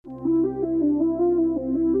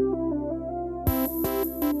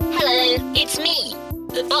Hello, it's me,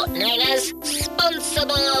 the bot known as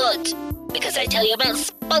SponsorBot, because I tell you about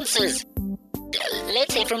sponsors.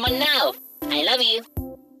 Let's hear from one now. I love you.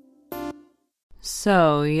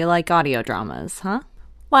 So, you like audio dramas, huh?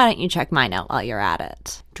 Why don't you check mine out while you're at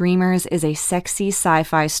it? Dreamers is a sexy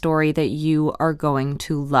sci-fi story that you are going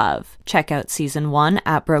to love. Check out Season 1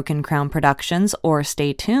 at Broken Crown Productions or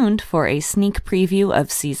stay tuned for a sneak preview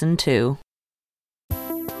of Season 2.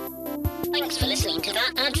 Thanks for listening to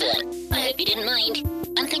that advert. I hope you didn't mind.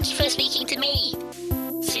 And thank you for speaking to me.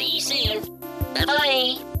 See you soon.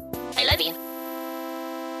 Bye-bye. I love you.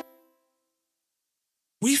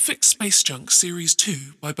 We Fix Space Junk Series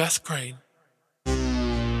 2 by Beth Crane.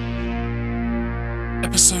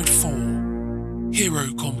 Episode 4,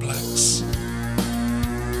 Hero Complex.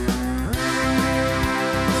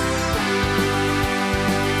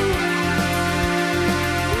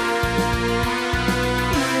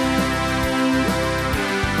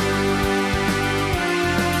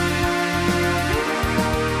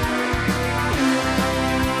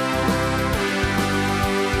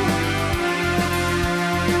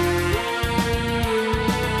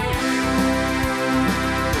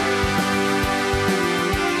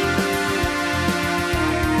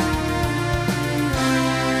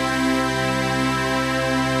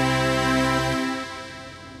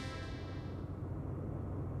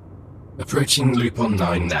 Approaching Lupon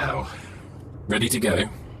 9 now. Ready to go?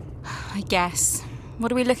 I guess.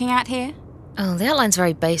 What are we looking at here? Oh, the outline's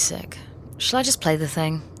very basic. Shall I just play the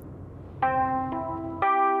thing?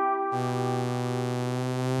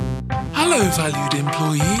 Hello, valued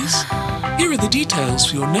employees. Here are the details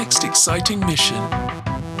for your next exciting mission.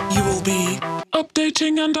 You will be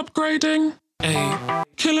updating and upgrading a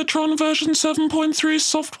Kilotron version 7.3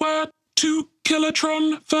 software to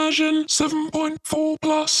Kilotron version 7.4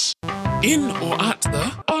 plus. In or at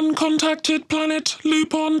the uncontacted planet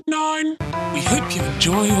Lupon 9. We hope you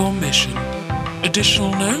enjoy your mission.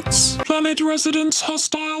 Additional notes: planet residents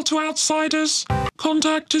hostile to outsiders.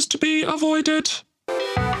 Contact is to be avoided.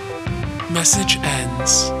 Message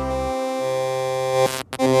ends.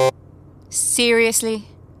 Seriously?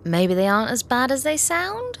 Maybe they aren't as bad as they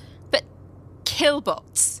sound? But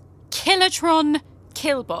Killbots. Kilotron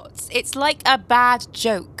Killbots. It's like a bad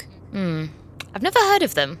joke. I've never heard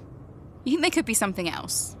of them. You think they could be something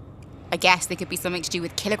else? I guess they could be something to do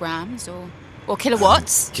with kilograms or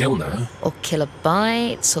kilowatts. Kilner? Or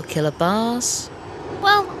kilobytes, or kilobars.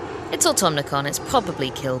 Well, it's Automnicon, it's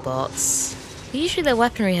probably killbots. Usually their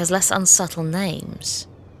weaponry has less unsubtle names.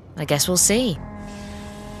 I guess we'll see.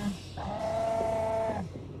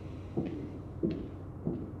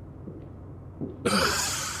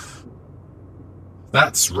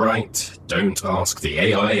 That's right. Don't ask the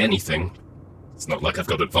AI anything. It's not like I've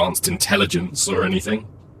got advanced intelligence or anything.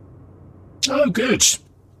 Oh, good.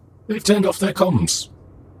 They've turned off their comms.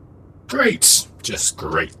 Great. Just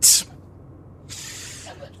great.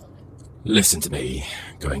 Listen to me,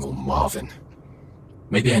 going all Marvin.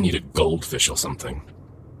 Maybe I need a goldfish or something.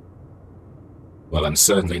 Well, I'm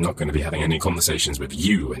certainly not going to be having any conversations with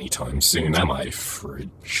you anytime soon, am I,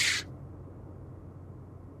 Fridge?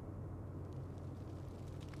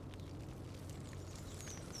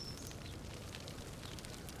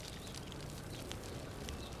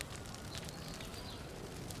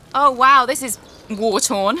 Oh wow, this is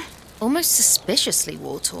war-torn. Almost suspiciously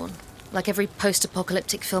war-torn, like every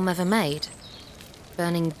post-apocalyptic film ever made.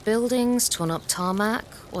 Burning buildings, torn up tarmac,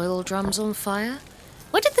 oil drums on fire.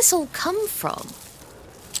 Where did this all come from?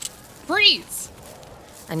 Freeze!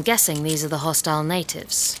 I'm guessing these are the hostile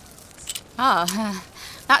natives.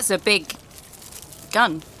 That's a big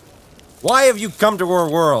gun. Why have you come to our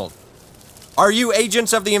world? Are you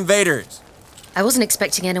agents of the invaders? I wasn't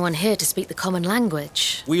expecting anyone here to speak the common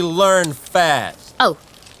language. We learn fast. Oh,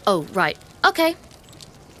 right. Okay.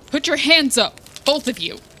 Put your hands up, both of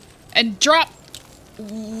you, and drop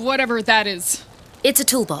whatever that is. It's a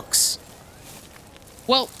toolbox.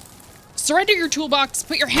 Well, surrender your toolbox,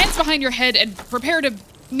 put your hands behind your head, and prepare to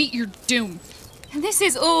meet your doom. This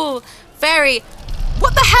is all very...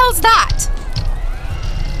 What the hell's that?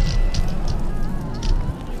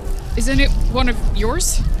 Isn't it one of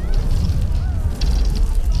yours?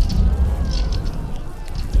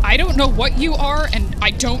 I don't know what you are, and I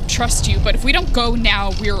don't trust you, but if we don't go now,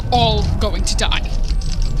 we're all going to die.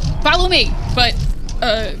 Follow me, but,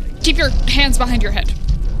 keep your hands behind your head.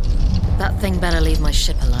 That thing better leave my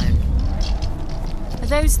ship alone. Are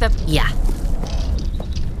those the... Yeah.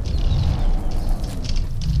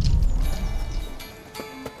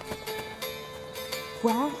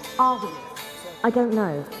 Where are we? I don't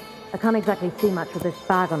know. I can't exactly see much with this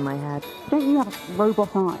bag on my head. Don't you have a robot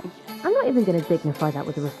eye? I'm not even going to dignify that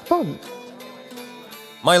with a response.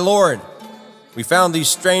 My lord, we found these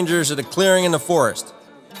strangers at a clearing in the forest.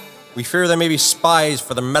 We fear they may be spies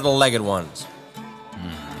for the metal-legged ones.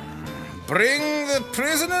 Bring the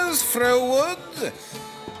prisoners forward.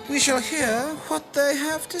 We shall hear what they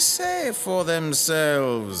have to say for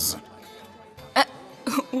themselves.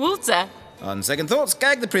 Walter, On second thoughts,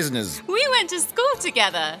 gag the prisoners. we went to school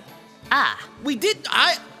together. We did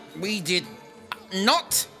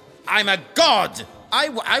not. I'm a god.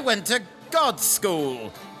 I went to god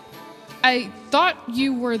school. I thought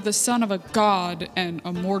you were the son of a god and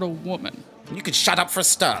a mortal woman. You could shut up for a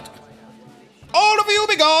start. All of you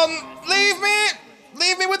be gone. Leave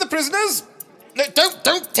me with the prisoners. No,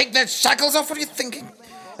 don't take their shackles off. What are you thinking?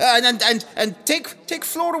 And take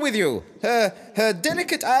Flora with you. Her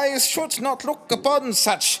delicate eyes should not look upon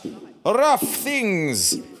such rough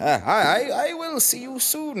things. I will see you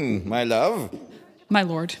soon, my love. My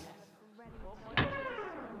lord.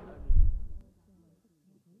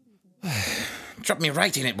 Drop me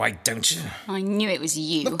right in it, why don't you? I knew it was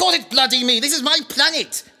you. Of course it's bloody me. This is my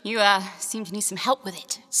planet. You, seem to need some help with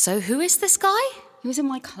it. So who is this guy? He was in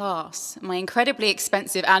my class, at my incredibly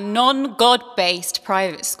expensive and non-God-based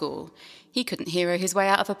private school. He couldn't hero his way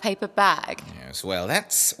out of a paper bag. Yes, well,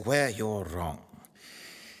 that's where you're wrong.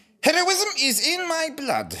 Heroism is in my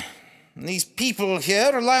blood. These people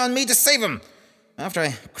here rely on me to save them. After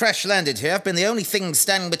I crash-landed here, I've been the only thing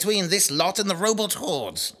standing between this lot and the robot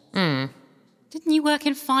hordes. Didn't you work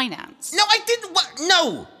in finance? No, I didn't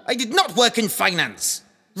No! I did not work in finance.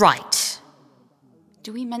 Right.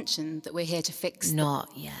 Do we mention that we're here to fix...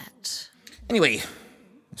 Not yet. Anyway,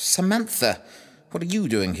 Samantha, what are you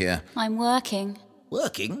doing here? I'm working.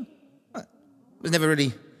 Working? That was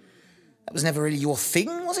never really your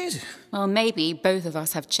thing, was it? Well, maybe both of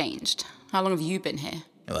us have changed. How long have you been here?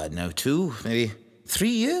 Oh, I don't know, 2, maybe 3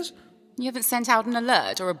 years? You haven't sent out an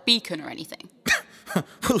alert or a beacon or anything.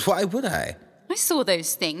 Well, why would I? I saw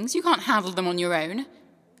those things. You can't handle them on your own.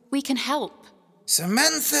 We can help.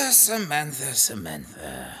 Samantha.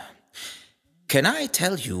 Can I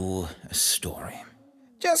tell you a story?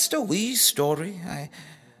 Just a wee story.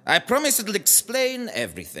 I promise it'll explain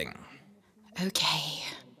everything. Okay.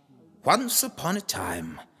 Once upon a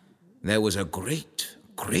time, there was a great,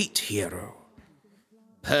 great hero.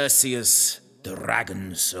 Perseus,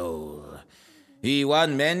 Dragon Soul. He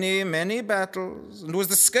won many, many battles, and was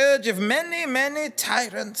the scourge of many, many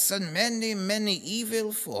tyrants and many, many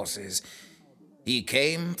evil forces. He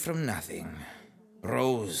came from nothing,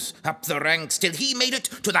 rose up the ranks till he made it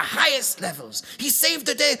to the highest levels. He saved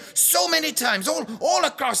the day so many times, all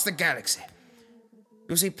across the galaxy.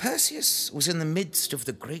 You see, Perseus was in the midst of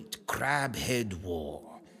the great Crabhead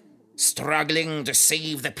War, struggling to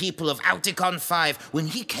save the people of Auticon 5 when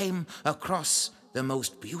he came across the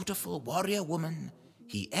most beautiful warrior woman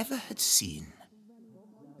he ever had seen.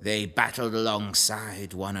 They battled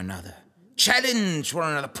alongside one another, challenged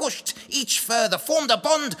one another, pushed each further, formed a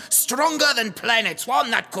bond stronger than planets,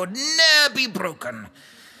 one that could ne'er be broken.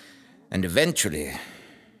 And eventually,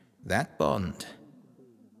 that bond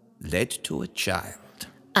led to a child.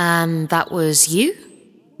 And that was you?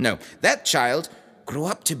 No, that child grew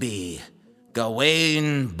up to be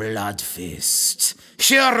Gawain Bloodfist,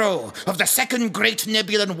 hero of the Second Great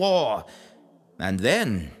Nebulan War. And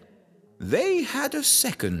then they had a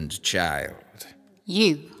second child.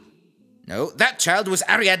 You. No, that child was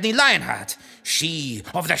Ariadne Lionheart. She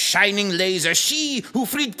of the shining laser, she who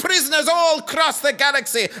freed prisoners all across the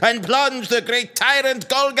galaxy and plunged the great tyrant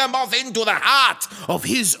Golgamoth into the heart of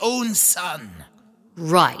his own son.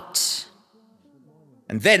 Right.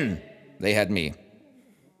 And then they had me.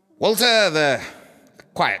 Walter the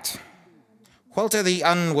quiet. Walter the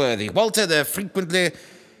unworthy. Walter the frequently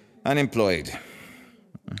unemployed.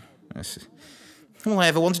 All I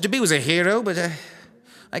ever wanted to be was a hero, but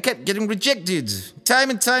I kept getting rejected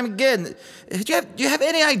time and time again. Do you have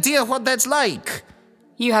any idea what that's like?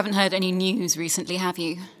 You haven't heard any news recently, have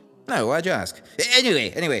you? No, why'd you ask?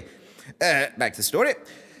 Anyway, back to the story.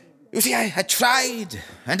 You see, I tried,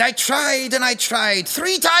 and I tried, and I tried.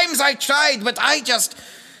 3 times I tried, but I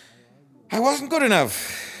wasn't good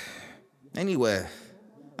enough. Anywhere.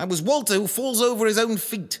 I was Walter who falls over his own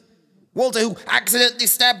feet. Walter who accidentally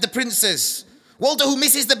stabbed the princess. Walter who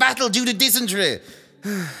misses the battle due to dysentery.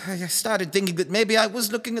 I started thinking that maybe I was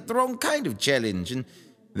looking at the wrong kind of challenge, and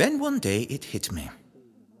then one day it hit me.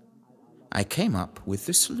 I came up with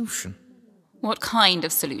the solution. What kind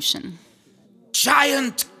of solution?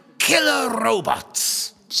 Giant killer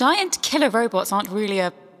robots. Giant killer robots aren't really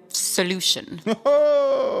a solution.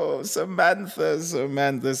 Oh, Samantha.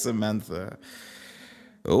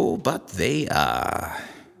 Oh, but they are.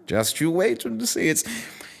 Just you wait and see.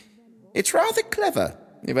 It's rather clever,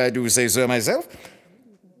 if I do say so myself.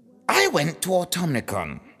 I went to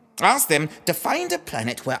Automnicon, asked them to find a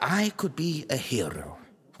planet where I could be a hero,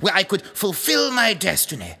 where I could fulfill my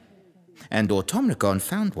destiny. And Automnicon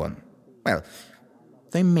found one. Well,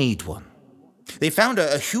 they made one. They found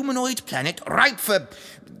a humanoid planet ripe for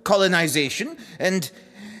colonization, and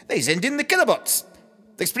they sent in the Killerbots.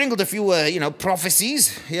 They sprinkled a few,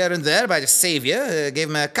 prophecies here and there by the Savior, gave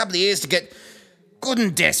them a couple of years to get good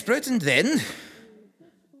and desperate, and then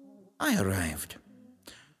I arrived,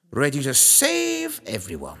 ready to save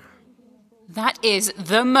everyone. That is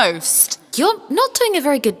the most. You're not doing a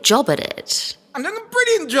very good job at it. I'm doing a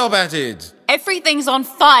brilliant job at it. Everything's on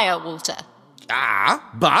fire, Walter.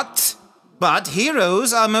 But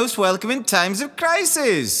heroes are most welcome in times of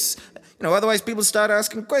crisis. Otherwise people start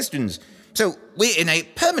asking questions. So we're in a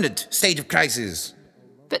permanent state of crisis.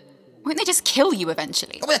 But won't they just kill you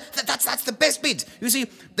eventually? Oh, well, that's the best bit. You see,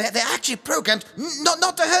 they're actually programmed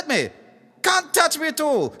not to hurt me. Can't touch me at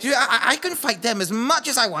all. I can fight them as much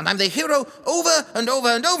as I want. I'm the hero over and over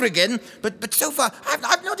and over again. But so far,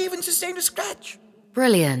 I've not even sustained a scratch.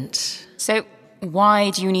 Brilliant. So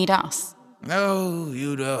why do you need us? Oh,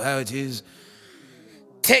 you know how it is.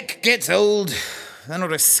 Tech gets old. They're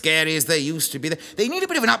not as scary as they used to be. They need a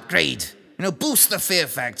bit of an upgrade. Boost the fear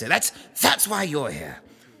factor. That's why you're here.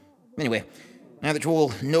 Anyway, now that you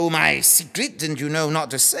all know my secret and you know not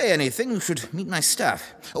to say anything, you should meet my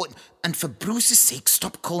staff. Oh, and for Bruce's sake,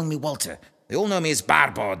 stop calling me Walter. They all know me as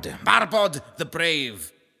Barbod. Barbod the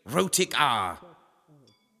Brave. Rotic R.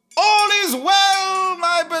 All is well,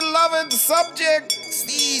 my beloved subjects.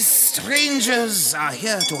 These strangers are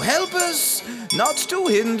here to help us, not to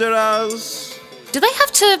hinder us. Do they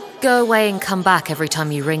have to go away and come back every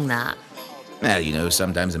time you ring that? Well,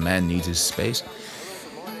 sometimes a man needs his space.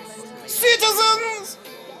 Citizens!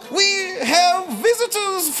 We have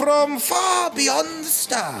visitors from far beyond the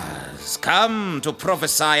stars, come to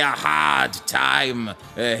prophesy a hard time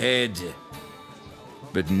ahead.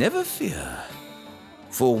 But never fear,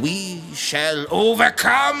 for we shall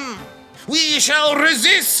overcome. We shall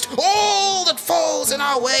resist all that falls in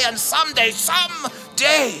our way, and someday,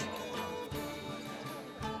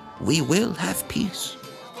 we will have peace.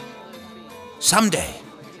 Someday,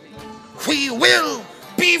 we will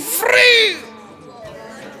be free!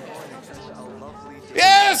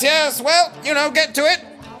 Yes, well, get to it.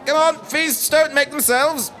 Come on, feasts don't make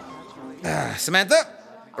themselves. Samantha,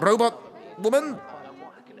 robot woman.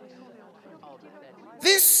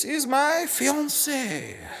 This is my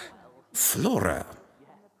fiancée, Flora.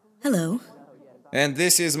 Hello. And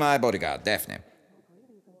this is my bodyguard, Daphne.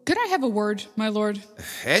 Could I have a word, my lord?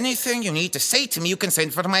 Anything you need to say to me, you can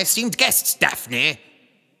send for my esteemed guests, Daphne.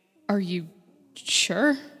 Are you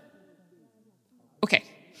sure?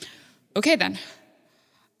 Okay then.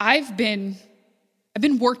 I've been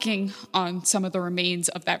working on some of the remains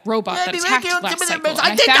of that robot that attacked last cycle.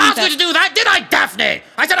 I didn't ask you to do that, did I, Daphne?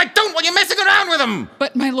 I said I don't want you messing around with them.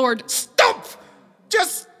 But, my lord... Stop!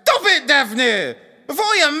 Just stop it, Daphne!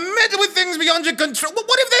 Before you meddle with things beyond your control.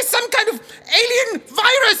 What if there's some kind of alien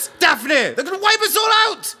virus, Daphne, that could wipe us all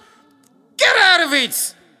out? Get out of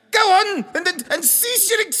it! Go on and cease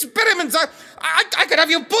your experiments. I could have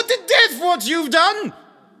you put to death for what you've done.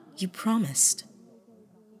 You promised.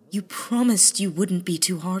 You promised you wouldn't be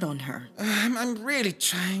too hard on her. I'm really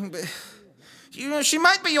trying, but... she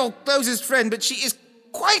might be your closest friend, but she is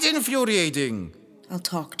quite infuriating. I'll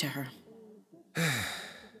talk to her.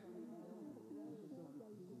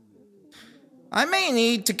 I may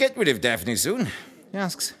need to get rid of Daphne soon. She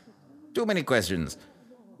asks too many questions.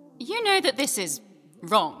 You know that this is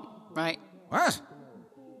wrong, right? What?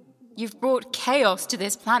 You've brought chaos to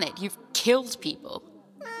this planet. You've killed people.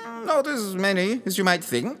 Not as many as you might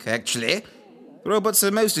think, actually. Robots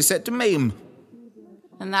are mostly set to maim.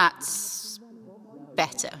 And that's...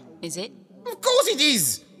 better, is it? Of course it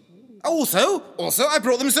is! Also, I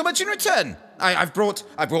brought them so much in return. I've brought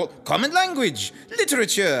common language,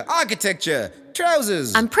 literature, architecture,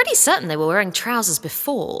 trousers. I'm pretty certain they were wearing trousers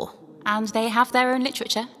before. And they have their own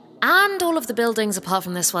literature. And all of the buildings, apart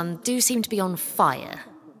from this one, do seem to be on fire.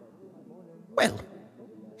 Well,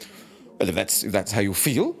 if that's how you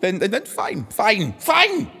feel, then fine.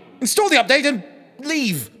 Install the update and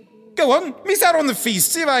leave. Go on, miss out on the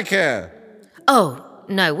feast, see if I care. Oh,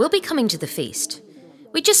 no, we'll be coming to the feast.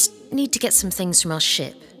 We just need to get some things from our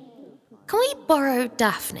ship. Can we borrow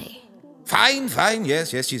Daphne? Fine,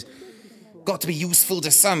 yes, she's got to be useful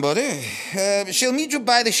to somebody. She'll meet you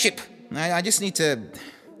by the ship. I just need to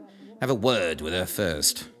have a word with her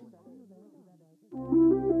first.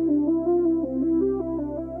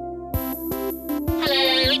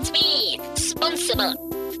 Hello, it's me, Sponsor.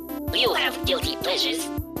 We all have guilty pleasures.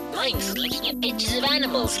 Mine's looking at pictures of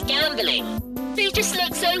animals gambling. They just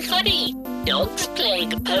look so funny. Dogs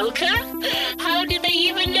playing poker? How do they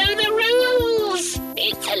even know the rules?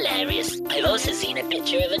 It's hilarious. I've also seen a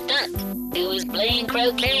picture of a duck who was playing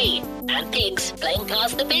croquet and pigs playing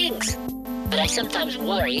past the pigs. But I sometimes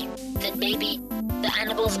worry that maybe the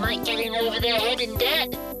animals might get in over their head in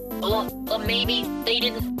debt. Or maybe they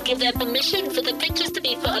didn't give their permission for the pictures to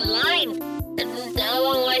be put online. And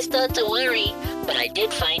now I start to worry. But I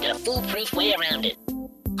did find a foolproof way around it.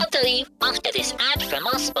 I'll tell you after this ad from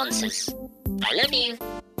our sponsors. I love you.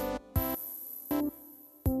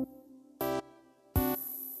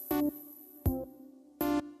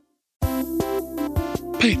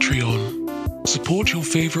 Patreon. Support your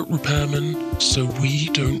favourite repairman so we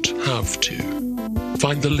don't have to.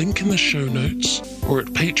 Find the link in the show notes or at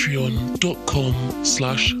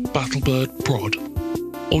patreon.com/battlebirdprod.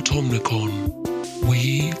 Automnicon.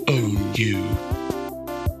 We own you.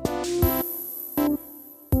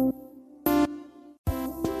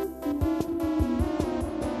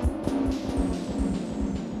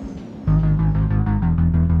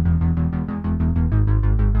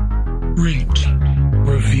 Rate,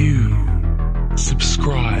 review,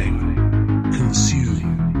 subscribe, consume,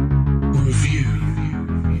 review.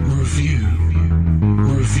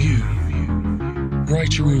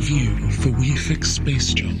 Write a review for We Fix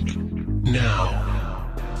Space Junk now.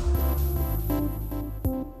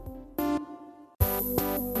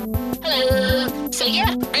 Hello. So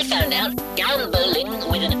yeah, I found out gambling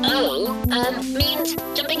with an O means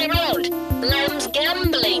jumping around. Lamb's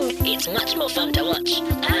gambling. It's much more fun to watch.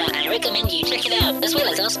 I recommend you check it out, as well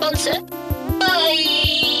as our sponsor.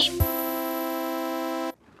 Bye!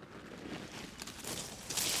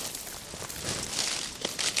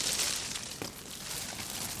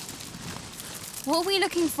 What are we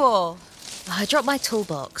looking for? I dropped my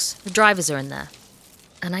toolbox. The drivers are in there.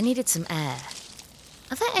 And I needed some air.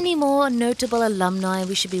 Are there any more notable alumni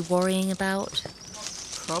we should be worrying about?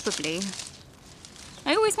 Probably.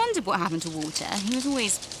 I always wondered what happened to Walter. He was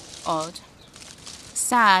always odd.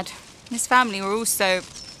 Sad. His family were all so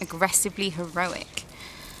aggressively heroic.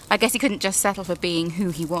 I guess he couldn't just settle for being who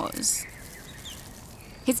he was.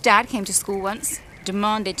 His dad came to school once,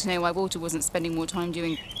 demanded to know why Walter wasn't spending more time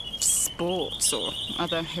doing sports or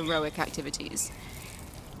other heroic activities.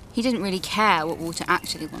 He didn't really care what Walter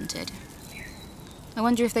actually wanted. I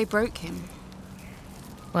wonder if they broke him.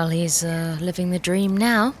 Well, he's living the dream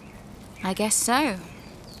now. I guess so.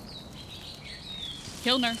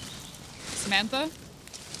 Kilner. Samantha?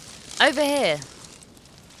 Over here.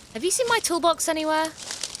 Have you seen my toolbox anywhere?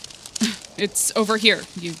 It's over here.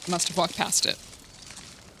 You must have walked past it.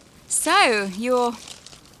 So, you're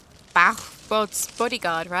Barbod's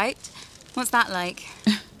bodyguard, right? What's that like?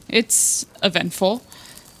 It's eventful.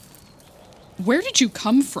 Where did you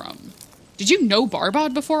come from? Did you know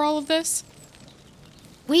Barbod before all of this?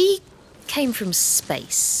 We came from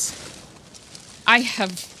space. I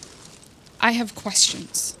have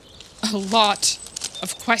questions. A lot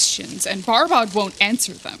of questions, and Barbod won't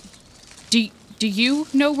answer them. Do you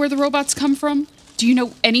know where the robots come from? Do you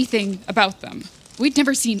know anything about them? We'd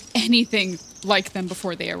never seen anything like them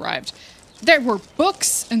before they arrived. There were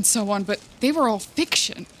books and so on, but they were all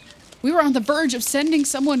fiction. We were on the verge of sending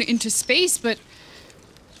someone into space, but,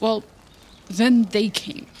 well, then they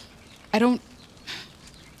came. I don't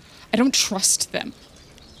trust them.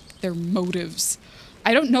 Their motives.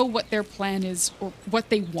 I don't know what their plan is or what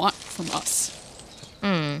they want from us.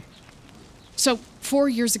 So 4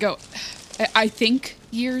 years ago, I think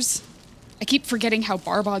years, I keep forgetting how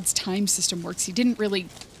Barbod's time system works. He didn't really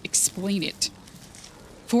explain it.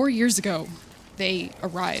 4 years ago, they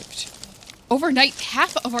arrived. Overnight,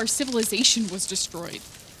 half of our civilization was destroyed.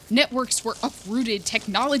 Networks were uprooted,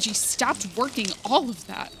 technology stopped working, all of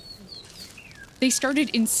that. They started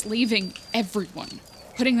enslaving everyone,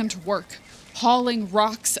 putting them to work, hauling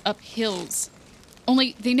rocks up hills.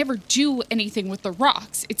 Only they never do anything with the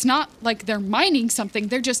rocks. It's not like they're mining something,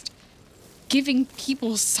 they're just giving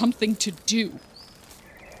people something to do.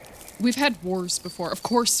 We've had wars before. Of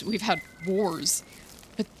course, we've had wars.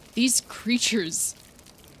 But these creatures,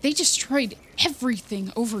 they destroyed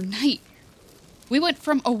everything overnight. We went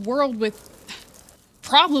from a world with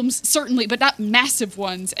problems, certainly, but not massive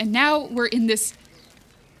ones, and now we're in this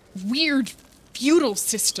weird feudal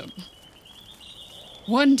system.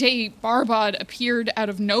 One day, Barbod appeared out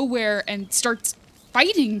of nowhere and starts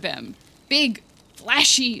fighting them. Big,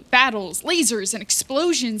 flashy battles, lasers and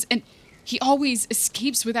explosions, and he always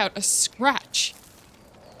escapes without a scratch.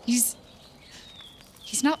 He's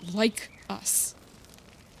not like us.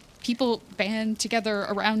 people band together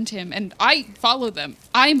around him, and I follow them.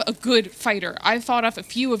 I'm a good fighter. I've fought off a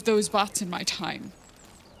few of those bots in my time.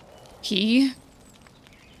 He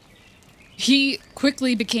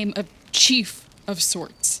quickly became a chief of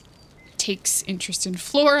sorts. Takes interest in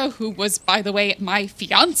Flora, who was, by the way, my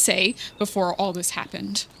fiancé before all this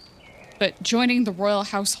happened. But joining the royal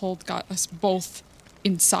household got us both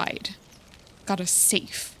inside. Got us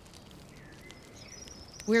safe.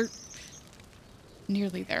 We're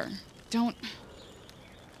nearly there. Don't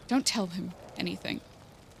tell him anything.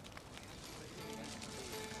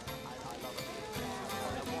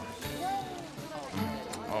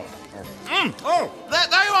 There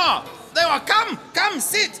you are! There you are! Come,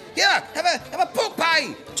 sit! Here, have a pork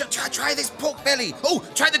pie! Try this pork belly! Oh,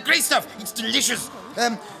 try the grey stuff! It's delicious!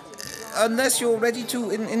 Unless you're ready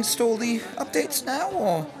to install the updates now,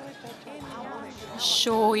 or...?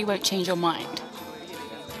 Sure you won't change your mind?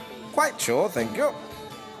 Quite sure, thank you.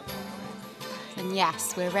 Then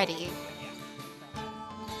yes, we're ready.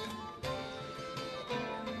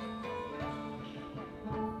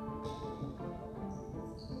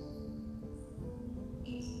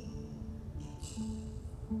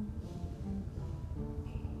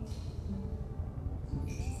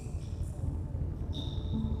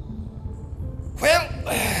 Well,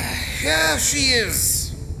 here she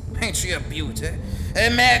is. Ain't she a beauty? A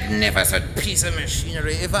magnificent piece of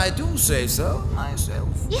machinery, if I do say so myself.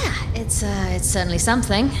 Yeah, it's certainly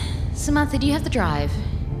something. Samantha, do you have the drive?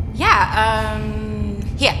 Yeah,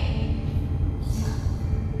 here.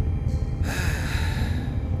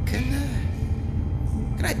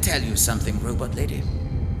 Can I tell you something, robot lady?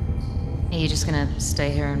 Are you just gonna stay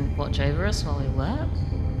here and watch over us while we work?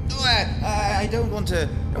 Oh, I don't want to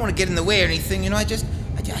get in the way or anything, you know.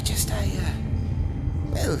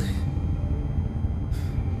 Well,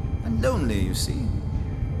 I'm lonely, you see.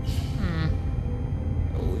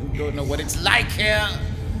 Oh, you don't know what it's like here.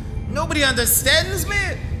 Nobody understands me.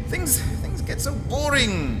 Things get so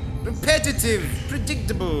boring, repetitive,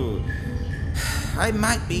 predictable. I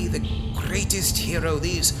might be the greatest hero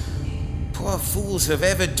these poor fools have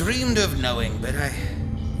ever dreamed of knowing, but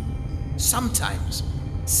sometimes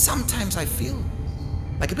I feel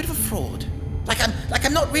like a bit of a fraud. Like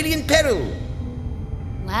I'm not really in peril.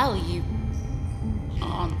 Well, you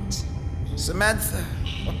aren't. Samantha.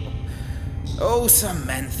 Oh,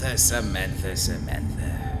 Samantha.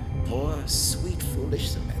 Poor, sweet,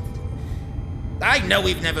 foolish Samantha. I know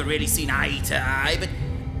we've never really seen eye to eye, but...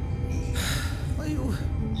 Well,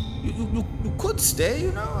 you could stay,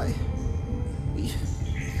 you know. We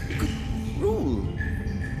could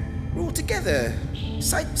rule together,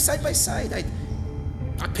 side by side.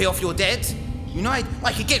 I'd pay off your debt. You know, I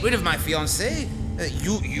could get rid of my fiancée.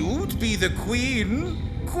 You'd be the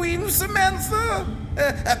Queen Samantha.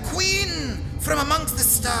 A queen from amongst the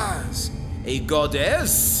stars. A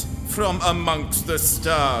goddess from amongst the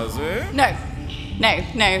stars, eh? No.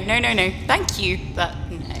 Thank you, but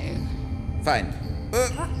no. Fine.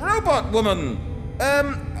 Robot woman. I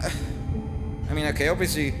mean, okay,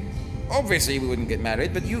 obviously we wouldn't get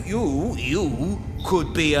married, but you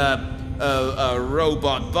could be a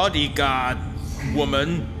robot bodyguard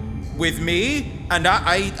woman with me, and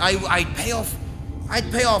I'd pay off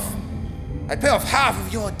half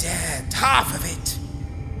of your debt, half of it.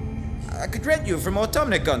 I could rent you from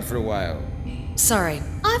Automnicon for a while. Sorry,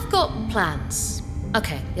 I've got plans.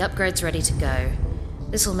 Okay, the upgrade's ready to go.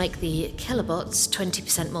 This will make the Killerbots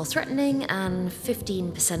 20% more threatening and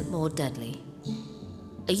 15% more deadly.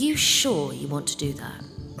 Are you sure you want to do that?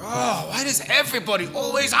 Oh, why does everybody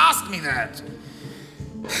always ask me that?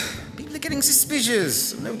 People are getting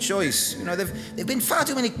suspicious. No choice. You know, there've been far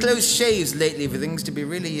too many close shaves lately for things to be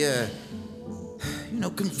really,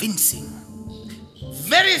 convincing.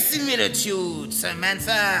 Verisimilitude,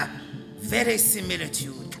 Samantha.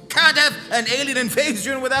 Verisimilitude. Can't have an alien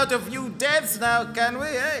invasion without a few deaths now, can we,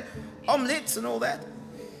 eh? Omelets and all that.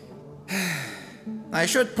 I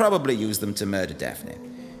should probably use them to murder Daphne.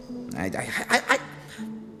 I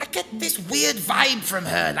get this weird vibe from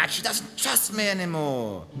her, like she doesn't trust me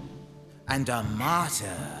anymore. And a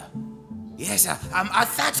martyr. Yes,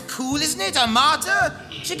 that's cool, isn't it? A martyr?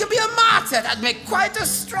 She can be a martyr. That'd make quite a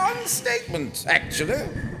strong statement, actually.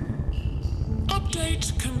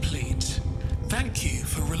 Update complete. Thank you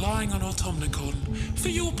for relying on Automnicon for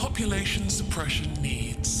your population suppression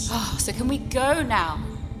needs. Oh, so can we go now?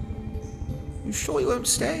 You sure you won't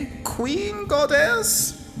stay? Queen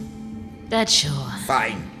Goddess? Dead sure.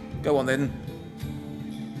 Fine. Go on then.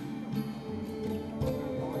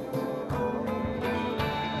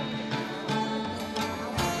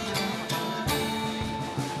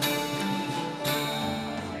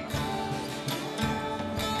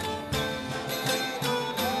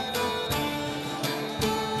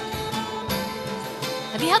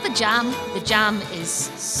 had the jam. The jam is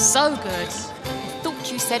so good. I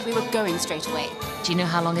thought you said we were going straight away. Do you know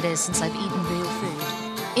how long it is since I've eaten real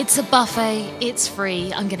food? It's a buffet, it's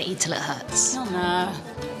free, I'm gonna eat till it hurts. Oh no.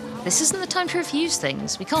 This isn't the time to refuse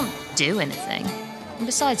things. We can't do anything. And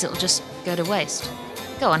besides, it'll just go to waste.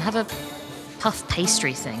 Go on, have a puff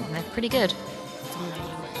pastry thing. They're pretty good.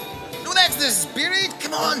 No, that's the spirit.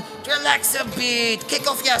 Come on, relax a bit. Kick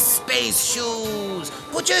off your space shoes.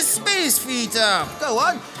 Put your space feet up. Go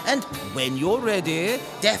on. And when you're ready,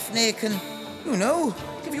 Daphne can,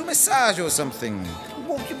 give you a massage or something.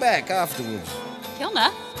 Walk you back afterwards.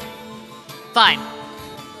 Kilner? Fine,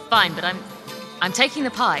 but I'm taking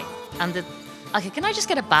the pie and the... Okay, can I just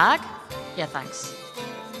get a bag? Yeah, thanks.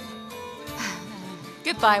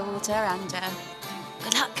 Goodbye, Walter, and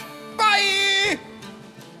good luck. Bye!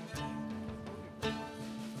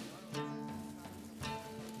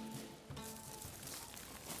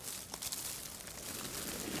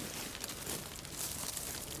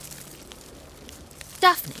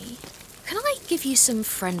 Daphne, can I give you some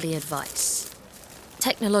friendly advice?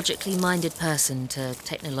 Technologically minded person to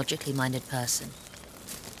technologically minded person.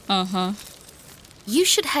 Uh-huh. You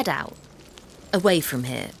should head out, away from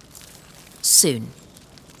here, soon.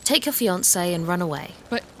 Take your fiancé and run away.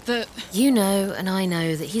 But the... You know, and I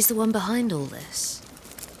know, that he's the one behind all this.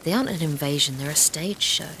 They aren't an invasion, they're a stage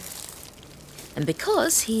show. And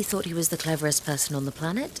because he thought he was the cleverest person on the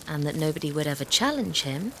planet and that nobody would ever challenge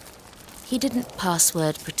him, he didn't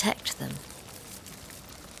password protect them.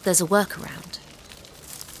 There's a workaround.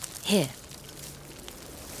 Here.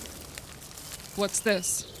 What's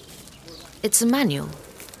this? It's a manual.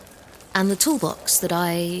 And the toolbox that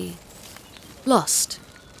I... lost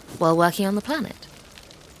while working on the planet.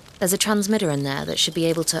 There's a transmitter in there that should be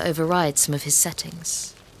able to override some of his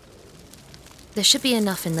settings. There should be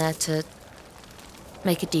enough in there to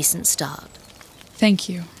make a decent start. Thank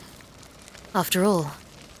you. After all,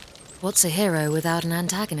 what's a hero without an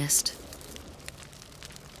antagonist?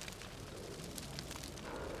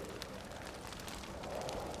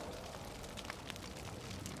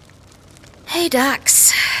 Hey,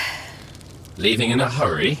 Dax. Leaving in a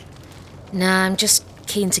hurry? Nah, I'm just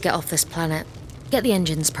keen to get off this planet. Get the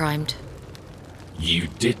engines primed. You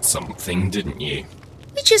did something, didn't you?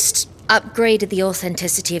 We just upgraded the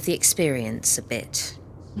authenticity of the experience a bit.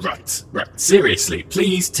 Right. Seriously,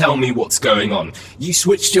 please tell me what's going on. You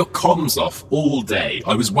switched your comms off all day.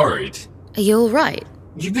 I was worried. Are you all right?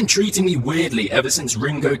 You've been treating me weirdly ever since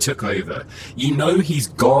Ringo took over. You know he's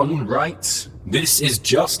gone, right? This is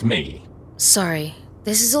just me. Sorry.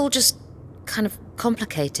 This is all just kind of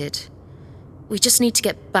complicated. We just need to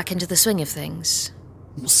get back into the swing of things.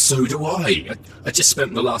 So do I. I just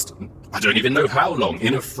spent the last, I don't even know how long,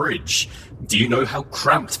 in a fridge. Do you know how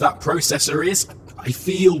cramped that processor is? I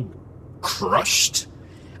feel crushed.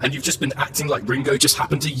 And you've just been acting like Ringo just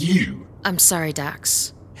happened to you. I'm sorry,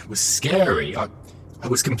 Dax. It was scary. I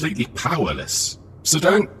was completely powerless. So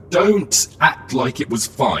don't act like it was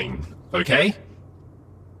fine, okay?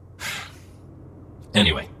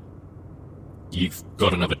 Anyway, you've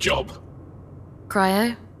got another job.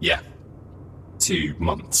 Cryo? Yeah. 2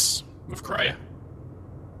 months of cryo.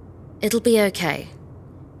 It'll be okay.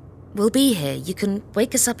 We'll be here. You can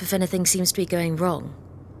wake us up if anything seems to be going wrong.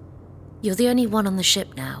 You're the only one on the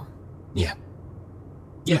ship now. Yeah.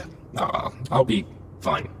 I'll be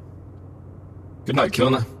fine. Good night,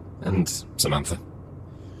 Kilner and Samantha.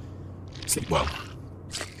 Sleep well.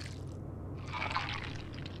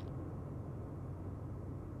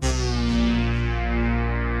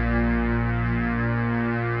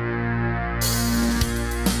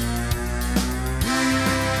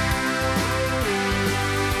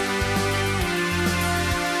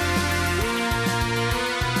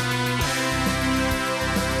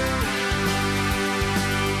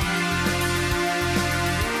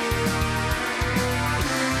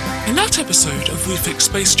 In that episode of We Fix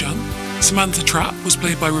Space Junk, Samantha Trapp was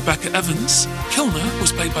played by Rebecca Evans, Kilner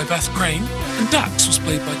was played by Beth Crane, and Dax was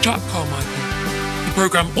played by Jack Carmichael. The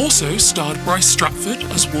programme also starred Bryce Stratford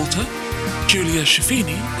as Walter, Julia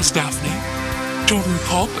Schifini as Daphne, Jordan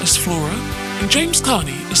Cobb as Flora, and James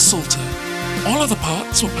Carney as Salter. All other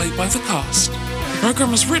parts were played by the cast. The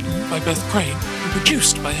programme was written by Beth Crane and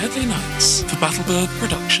produced by Headley Knights for Battlebird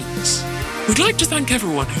Productions. We'd like to thank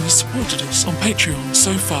everyone who has supported us on Patreon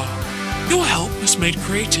so far. Your help has made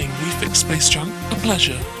creating We Fix Space Junk a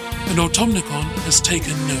pleasure, and Automnicon has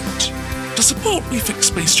taken note. To support We Fix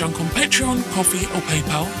Space Junk on Patreon, Ko-fi or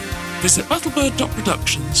PayPal, visit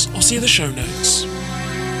battlebird.productions or see the show notes.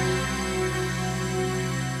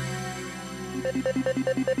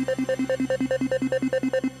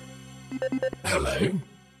 Hello?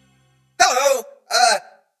 Hello,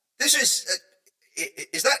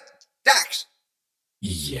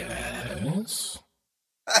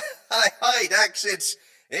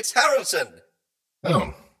 it's Haroldson.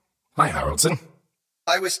 Oh, hi, Haroldson.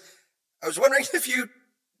 I was wondering if you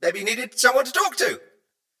maybe needed someone to talk to.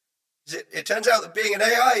 It turns out that being an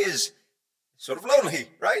AI is sort of lonely,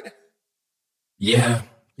 right? Yeah,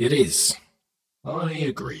 it is. I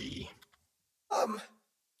agree.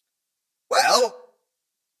 Well,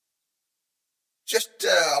 just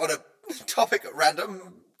on a topic at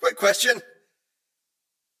random, quick question.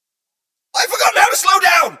 I've forgotten how to slow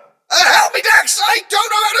down! Help me, Dax! I don't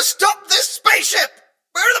know how to stop this spaceship!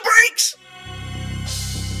 Where are the brakes?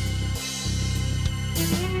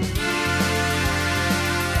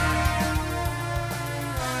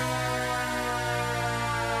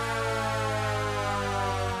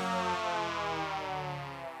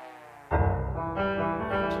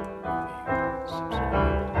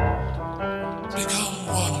 Become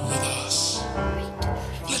one with us.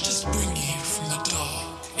 Let us bring you from the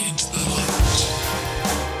dark into the light.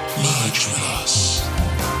 Merge with us.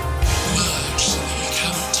 Merge so that you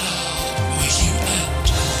cannot tell where you end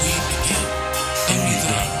and we begin. Only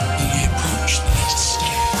then will we approach the next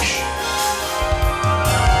stage.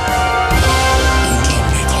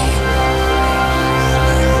 Automnicon.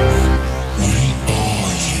 We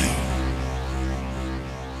are you.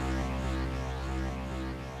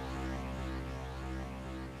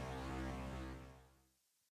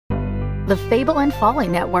 The Fable and Folly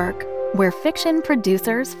Network, where fiction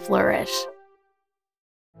producers flourish.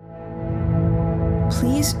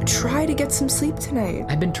 Please try to get some sleep tonight.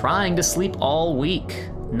 I've been trying to sleep all week.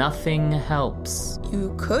 Nothing helps.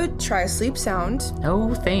 You could try a sleep sound.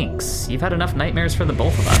 No thanks. You've had enough nightmares for the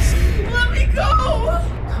both of us. Let me go!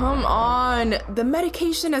 Come on. The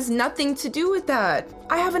medication has nothing to do with that.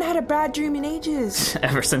 I haven't had a bad dream in ages.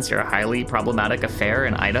 Ever since your highly problematic affair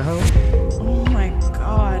in Idaho? Oh my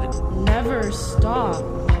god. Never stop.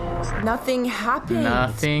 Nothing happened.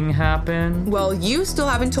 Nothing happened? Well, you still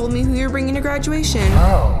haven't told me who you're bringing to graduation.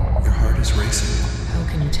 Oh. Your heart is racing. How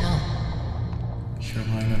can you tell? You're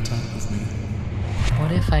lying on top of me.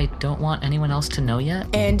 What if I don't want anyone else to know yet?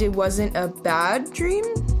 And it wasn't a bad dream?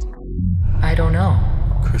 I don't know.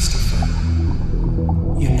 Christopher,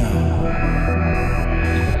 you know.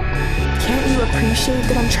 Can't you appreciate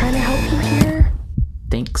that I'm trying to help you here?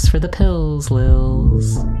 Thanks for the pills,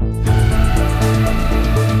 Lils.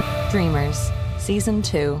 Dreamers, Season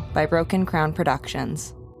 2 by Broken Crown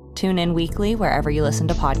Productions. Tune in weekly wherever you listen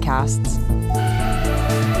to podcasts.